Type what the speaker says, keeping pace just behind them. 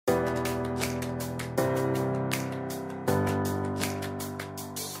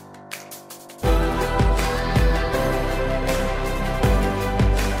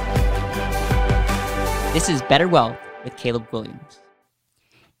This is Better Wealth with Caleb Williams.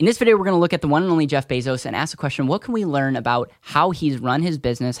 In this video, we're going to look at the one and only Jeff Bezos and ask the question, what can we learn about how he's run his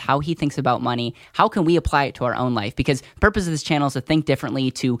business, how he thinks about money, how can we apply it to our own life? Because the purpose of this channel is to think differently,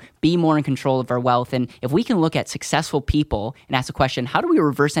 to be more in control of our wealth. And if we can look at successful people and ask the question, how do we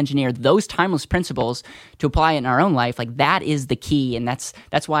reverse engineer those timeless principles to apply it in our own life? Like, that is the key. And that's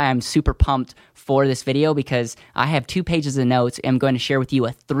why I'm super pumped for this video, because I have 2 pages of notes and I'm going to share with you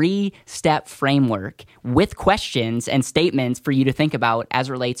a 3-step framework with questions and statements for you to think about as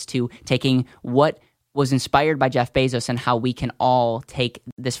it relates to taking what was inspired by Jeff Bezos and how we can all take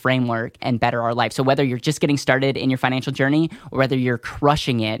this framework and better our life. So whether you're just getting started in your financial journey or whether you're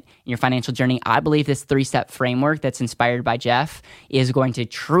crushing it in your financial journey, I believe this 3-step framework that's inspired by Jeff is going to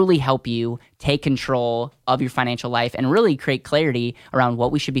truly help you take control of your financial life and really create clarity around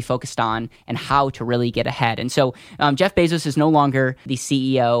what we should be focused on and how to really get ahead. And so Jeff Bezos is no longer the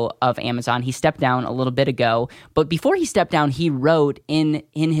CEO of Amazon. He stepped down a little bit ago, but before he stepped down, he wrote in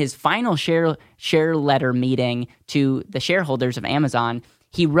his final share letter meeting to the shareholders of Amazon,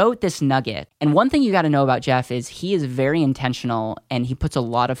 he wrote this nugget. And one thing you got to know about Jeff is he is very intentional and he puts a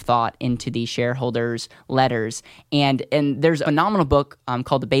lot of thought into these shareholders' letters. And there's a phenomenal book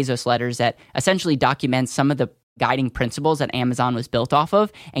called The Bezos Letters that essentially documents some of the guiding principles that Amazon was built off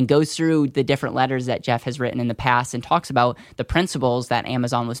of and goes through the different letters that Jeff has written in the past and talks about the principles that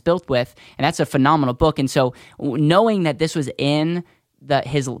Amazon was built with. And that's a phenomenal book. And so knowing that this was in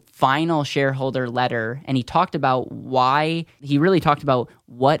his final shareholder letter, and he talked about he really talked about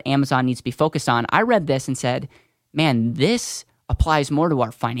what Amazon needs to be focused on. I read this and said, man, this applies more to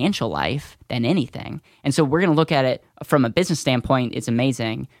our financial life than anything. And so we're going to look at it from a business standpoint. It's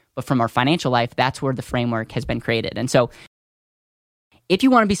amazing. But from our financial life, that's where the framework has been created. And so if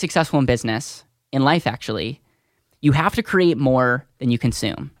you want to be successful in business, in life actually, you have to create more than you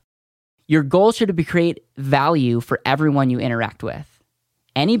consume. Your goal should be to create value for everyone you interact with.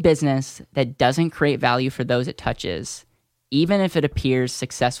 Any business that doesn't create value for those it touches, even if it appears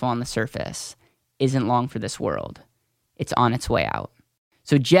successful on the surface, isn't long for this world. It's on its way out.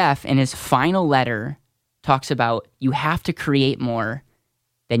 So Jeff, in his final letter, talks about you have to create more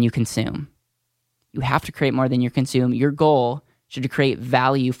than you consume. You have to create more than you consume. Your goal should be to create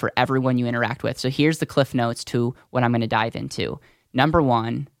value for everyone you interact with. So here's the cliff notes to what I'm going to dive into. Number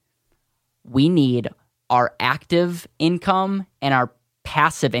 1, we need our active income and our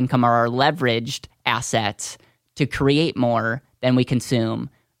passive income, or our leveraged assets, to create more than we consume.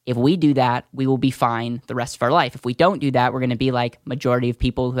 If we do that, we will be fine the rest of our life. If we don't do that, we're going to be like majority of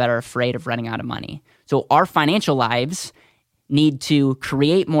people that are afraid of running out of money. So our financial lives need to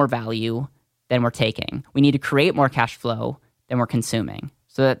create more value than we're taking. We need to create more cash flow than we're consuming.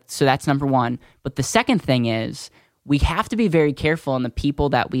 So that's number 1. But the second thing is we have to be very careful in the people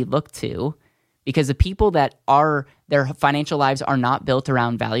that we look to, because the people that their financial lives are not built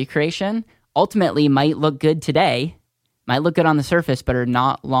around value creation ultimately might look good today, might look good on the surface, but are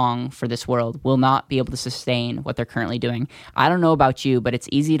not long for this world, will not be able to sustain what they're currently doing. I don't know about you, but it's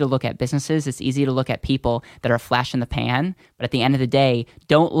easy to look at businesses, it's easy to look at people that are a flash in the pan, but at the end of the day,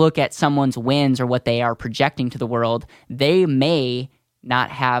 don't look at someone's wins or what they are projecting to the world. They may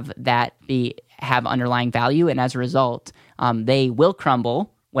not have have underlying value, and as a result, they will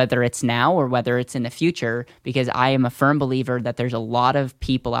crumble, whether it's now or whether it's in the future, because I am a firm believer that there's a lot of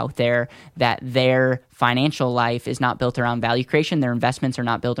people out there that their financial life is not built around value creation. Their investments are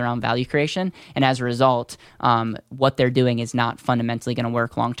not built around value creation. And as a result, what they're doing is not fundamentally going to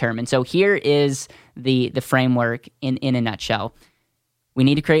work long term. And so here is the framework in a nutshell. We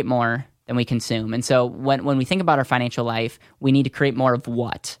need to create more than we consume. And so when we think about our financial life, we need to create more of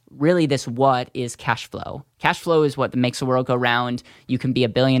what? Really, this what is cash flow. Cash flow is what makes the world go round. You can be a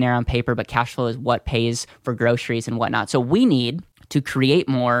billionaire on paper, but cash flow is what pays for groceries and whatnot. So we need to create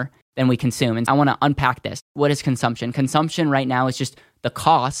more than we consume. And I want to unpack this. What is consumption? Consumption right now is just the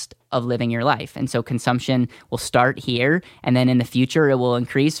cost of living your life. And so consumption will start here, and then in the future it will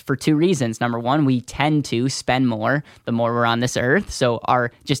increase for 2 reasons. Number 1, we tend to spend more the more we're on this earth. So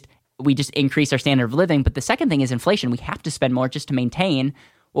we just increase our standard of living. But the second thing is inflation. We have to spend more just to maintain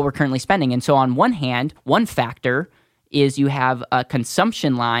what we're currently spending. And so on one hand, one factor is you have a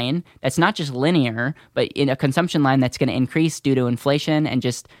consumption line that's not just linear, but in a consumption line that's going to increase due to inflation and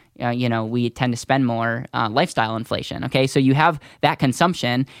just, we tend to spend more, lifestyle inflation. Okay, so you have that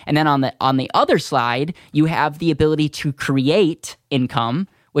consumption. And then on the other side, you have the ability to create income,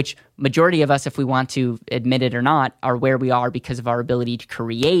 which majority of us, if we want to admit it or not, are where we are because of our ability to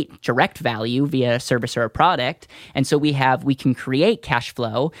create direct value via a service or a product. And so we can create cash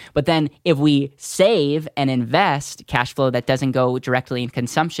flow, but then if we save and invest cash flow that doesn't go directly in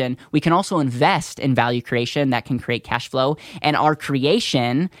consumption, we can also invest in value creation that can create cash flow. And our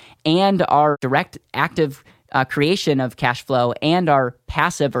creation and our direct active creation of cash flow and our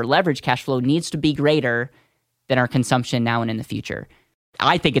passive or leverage cash flow needs to be greater than our consumption now and in the future.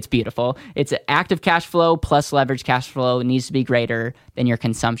 I think it's beautiful. It's active cash flow plus leverage cash flow needs to be greater than your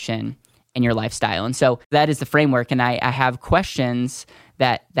consumption and your lifestyle. And so that is the framework. And I have questions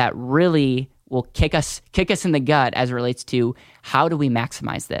that really will kick us in the gut as it relates to how do we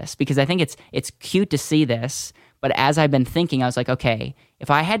maximize this? Because I think it's cute to see this, but as I've been thinking, I was like, okay, if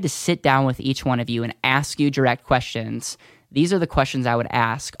I had to sit down with each one of you and ask you direct questions, these are the questions I would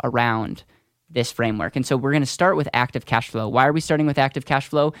ask around this framework. And so we're going to start with active cash flow. Why are we starting with active cash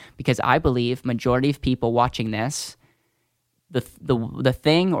flow? Because I believe majority of people watching this, the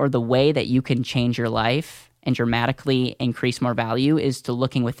thing or the way that you can change your life and dramatically increase more value is to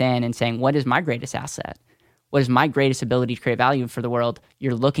looking within and saying, what is my greatest asset? What is my greatest ability to create value for the world?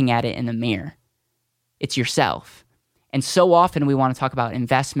 You're looking at it in the mirror. It's yourself. And so often we want to talk about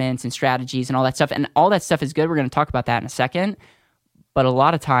investments and strategies and all that stuff. And all that stuff is good. We're going to talk about that in a second. But a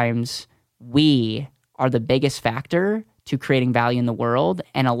lot of times we are the biggest factor to creating value in the world.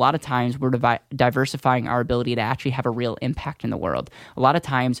 And a lot of times we're diversifying our ability to actually have a real impact in the world. A lot of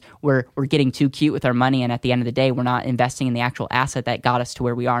times we're getting too cute with our money. And at the end of the day, we're not investing in the actual asset that got us to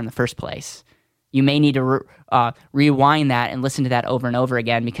where we are in the first place. You may need to rewind that and listen to that over and over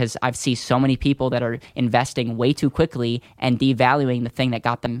again, because I've seen so many people that are investing way too quickly and devaluing the thing that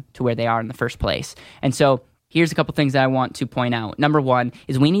got them to where they are in the first place. And so here's a couple things that I want to point out. Number one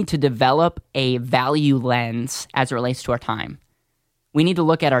is we need to develop a value lens as it relates to our time. We need to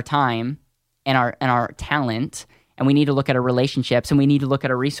look at our time and our talent, and we need to look at our relationships, and we need to look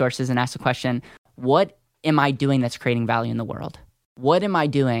at our resources and ask the question, what am I doing that's creating value in the world? What am I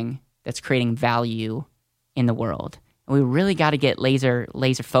doing that's creating value in the world? And we really got to get laser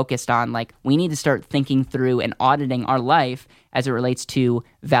focused on, like, we need to start thinking through and auditing our life as it relates to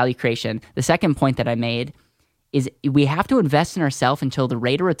value creation. The second point that I made is we have to invest in ourselves until the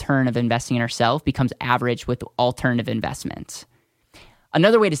rate of return of investing in ourselves becomes average with alternative investments.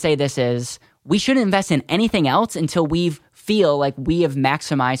 Another way to say this is we shouldn't invest in anything else until we feel like we have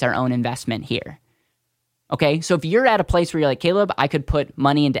maximized our own investment here. Okay, so if you're at a place where you're like, Caleb, I could put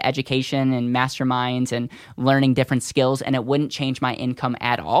money into education and masterminds and learning different skills and it wouldn't change my income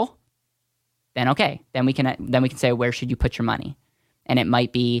at all, then okay, then we can say, where should you put your money? And it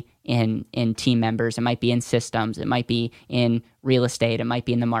might be in team members, it might be in systems, it might be in real estate, it might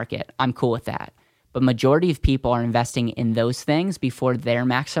be in the market. I'm cool with that. But majority of people are investing in those things before they're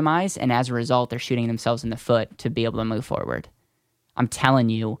maximized, and as a result, they're shooting themselves in the foot to be able to move forward. I'm telling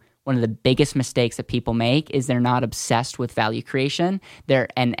you, one of the biggest mistakes that people make is they're not obsessed with value creation.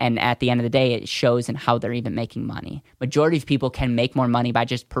 And at the end of the day, it shows in how they're even making money. Majority of people can make more money by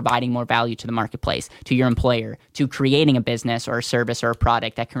just providing more value to the marketplace, to your employer, to creating a business or a service or a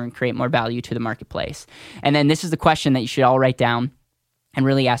product that can create more value to the marketplace. And then this is the question that you should all write down and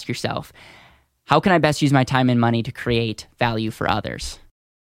really ask yourself. How can I best use my time and money to create value for others?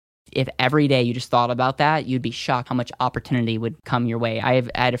 If every day you just thought about that, you'd be shocked how much opportunity would come your way. I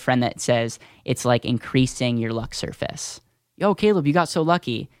had a friend that says it's like increasing your luck surface. Yo, Caleb, you got so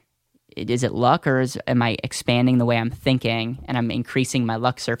lucky. Is it luck, or am I expanding the way I'm thinking and I'm increasing my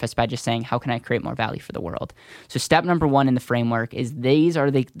luck surface by just saying, how can I create more value for the world? So step number one in the framework is these are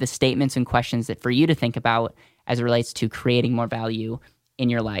the statements and questions that for you to think about as it relates to creating more value in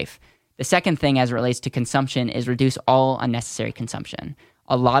your life. The second thing as it relates to consumption is reduce all unnecessary consumption.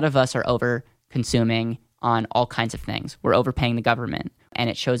 A lot of us are over consuming on all kinds of things. We're overpaying the government, and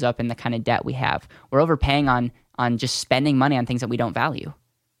it shows up in the kind of debt we have. We're overpaying on just spending money on things that we don't value.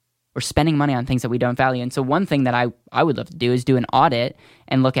 We're spending money on things that we don't value. And so one thing that I would love to do is do an audit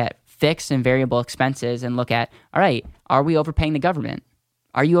and look at fixed and variable expenses and look at, all right, are we overpaying the government?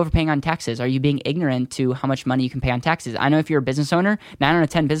 Are you overpaying on taxes? Are you being ignorant to how much money you can pay on taxes? I know if you're a business owner, 9 out of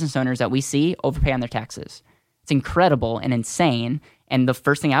 10 business owners that we see overpay on their taxes. It's incredible and insane. And the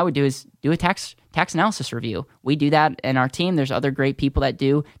first thing I would do is do a tax analysis review. We do that in our team. There's other great people that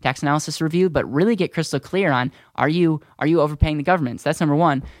do tax analysis review, but really get crystal clear on, are you overpaying the government? So that's number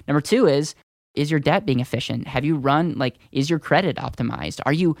one. Number two is your debt being efficient? Have you is your credit optimized?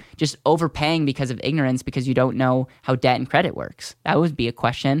 Are you just overpaying because of ignorance because you don't know how debt and credit works? That would be a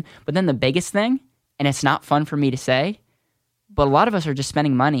question. But then the biggest thing, and it's not fun for me to say, but a lot of us are just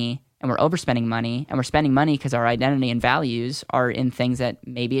spending money and we're overspending money, and we're spending money because our identity and values are in things that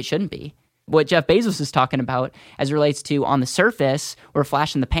maybe it shouldn't be. What Jeff Bezos is talking about as it relates to on the surface, we're a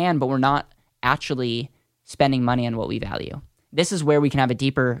flash in the pan, but we're not actually spending money on what we value. This is where we can have a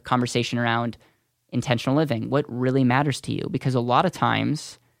deeper conversation around intentional living, what really matters to you, because a lot of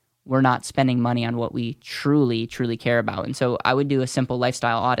times we're not spending money on what we truly, truly care about. And so I would do a simple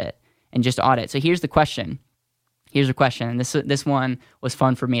lifestyle audit and just audit. So here's the question. Here's a question, and this one was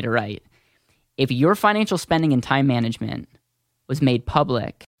fun for me to write. If your financial spending and time management was made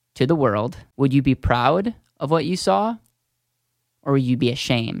public to the world, would you be proud of what you saw, or would you be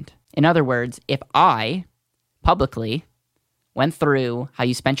ashamed? In other words, if I publicly went through how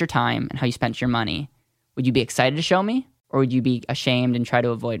you spent your time and how you spent your money, would you be excited to show me, or would you be ashamed and try to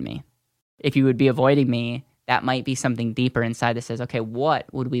avoid me? If you would be avoiding me, that might be something deeper inside that says, okay, what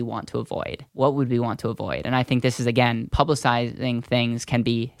would we want to avoid? What would we want to avoid? And I think this is, again, publicizing things can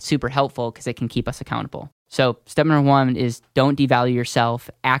be super helpful because it can keep us accountable. So step number one is don't devalue yourself.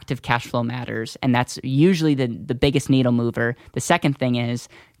 Active cash flow matters. And that's usually the biggest needle mover. The second thing is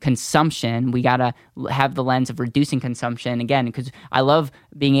consumption. We got to have the lens of reducing consumption. Again, because I love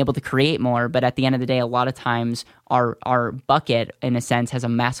being able to create more, but at the end of the day, a lot of times our bucket, in a sense, has a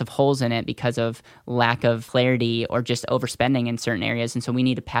massive holes in it because of lack of clarity or just overspending in certain areas. And so we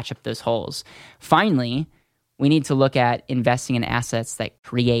need to patch up those holes. Finally, we need to look at investing in assets that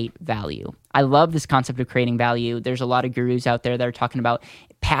create value. I love this concept of creating value. There's a lot of gurus out there that are talking about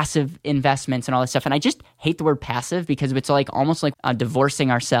passive investments and all this stuff. And I just hate the word passive because it's like almost like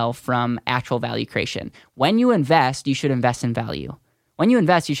divorcing ourselves from actual value creation. When you invest, you should invest in value. When you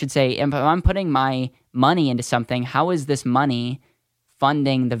invest, you should say, if I'm putting my money into something, how is this money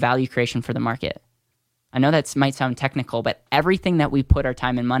funding the value creation for the market? I know that might sound technical, but everything that we put our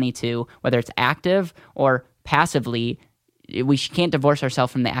time and money to, whether it's active or passively, we can't divorce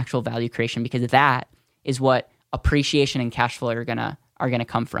ourselves from the actual value creation, because that is what appreciation and cash flow are gonna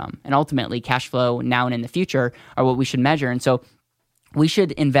come from. And ultimately, cash flow now and in the future are what we should measure. And so we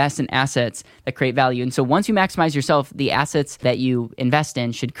should invest in assets that create value. And so once you maximize yourself, the assets that you invest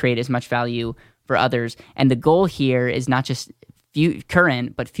in should create as much value for others. And the goal here is not just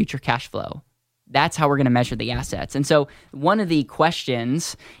current, but future cash flow. That's how we're going to measure the assets. And so one of the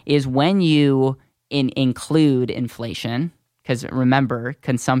questions is, when you include inflation, because remember,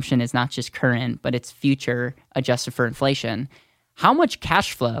 consumption is not just current, but it's future adjusted for inflation. How much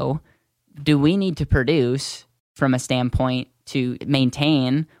cash flow do we need to produce from a standpoint to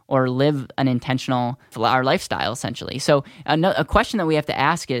maintain or live an intentional our lifestyle, essentially? So a question that we have to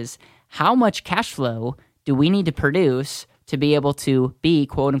ask is, how much cash flow do we need to produce to be able to be,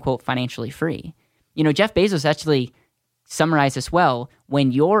 quote unquote, financially free? You know, Jeff Bezos actually summarized this well.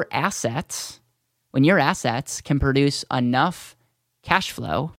 When your assets can produce enough cash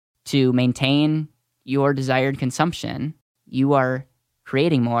flow to maintain your desired consumption, you are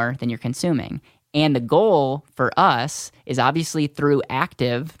creating more than you're consuming. And the goal for us is obviously through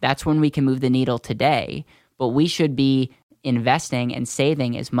active. That's when we can move the needle today. But we should be investing and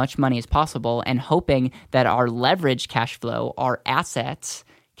saving as much money as possible and hoping that our leverage cash flow, our assets,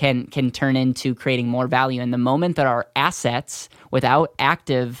 can turn into creating more value. And the moment that our assets, without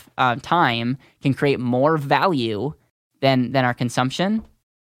active time, can create more value than our consumption,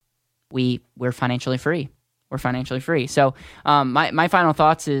 we're financially free. We're financially free. So my final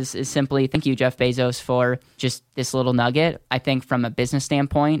thoughts is simply thank you, Jeff Bezos, for just this little nugget. I think from a business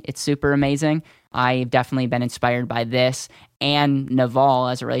standpoint, it's super amazing. I've definitely been inspired by this and Naval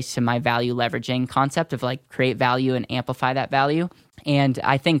as it relates to my value leveraging concept of like create value and amplify that value. And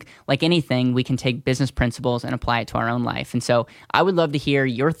I think, like anything, we can take business principles and apply it to our own life. And so I would love to hear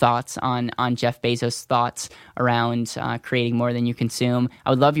your thoughts on Jeff Bezos' thoughts around creating more than you consume. I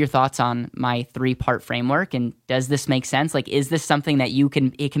would love your thoughts on my 3-part framework. And does this make sense? Like, is this something that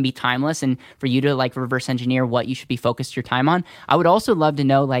it can be timeless and for you to like reverse engineer what you should be focused your time on? I would also love to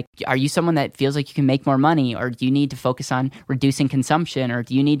know, like, are you someone that feels like you can make more money, or do you need to focus on reducing consumption, or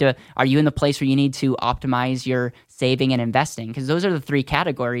are you in the place where you need to optimize your saving and investing? Because those are the 3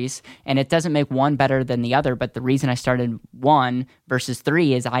 categories, and it doesn't make one better than the other. But the reason I started 1 versus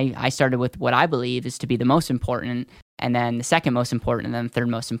 3 is I started with what I believe is to be the most important, and then the second most important, and then the third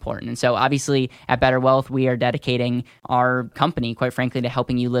most important. And so obviously at Better Wealth, we are dedicating our company, quite frankly, to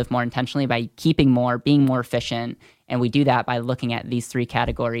helping you live more intentionally by keeping more, being more efficient. And we do that by looking at these 3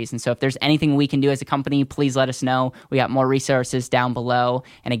 categories. And so if there's anything we can do as a company, please let us know. We got more resources down below.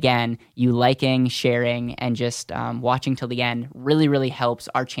 And again, you liking, sharing, and just watching till the end really, really helps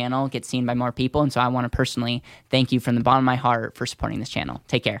our channel get seen by more people. And so I want to personally thank you from the bottom of my heart for supporting this channel.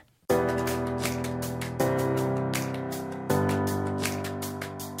 Take care.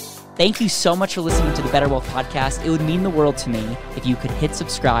 Thank you so much for listening to the Better Wealth Podcast. It would mean the world to me if you could hit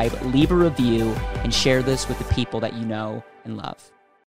subscribe, leave a review, and share this with the people that you know and love.